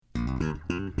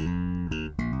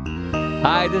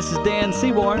Hi, this is Dan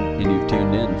Seaborn, and you've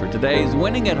tuned in for today's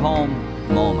Winning at Home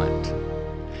moment.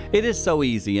 It is so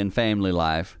easy in family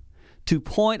life to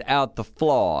point out the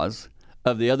flaws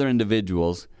of the other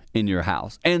individuals in your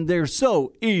house, and they're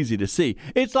so easy to see.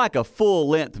 It's like a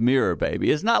full-length mirror, baby.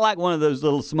 It's not like one of those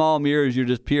little small mirrors you're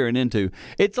just peering into.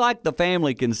 It's like the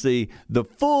family can see the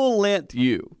full-length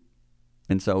you.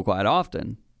 And so quite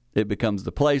often, it becomes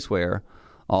the place where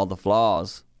all the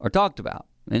flaws are talked about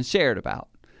and shared about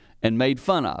and made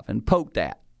fun of and poked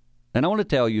at. And I want to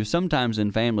tell you, sometimes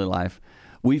in family life,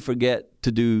 we forget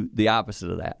to do the opposite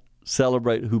of that.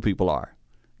 Celebrate who people are,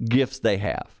 gifts they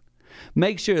have.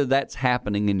 Make sure that's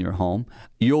happening in your home.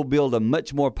 You'll build a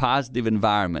much more positive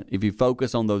environment if you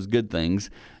focus on those good things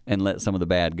and let some of the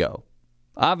bad go.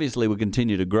 Obviously, we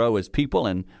continue to grow as people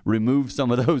and remove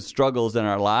some of those struggles in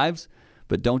our lives,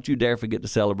 but don't you dare forget to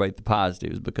celebrate the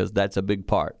positives, because that's a big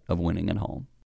part of winning at home.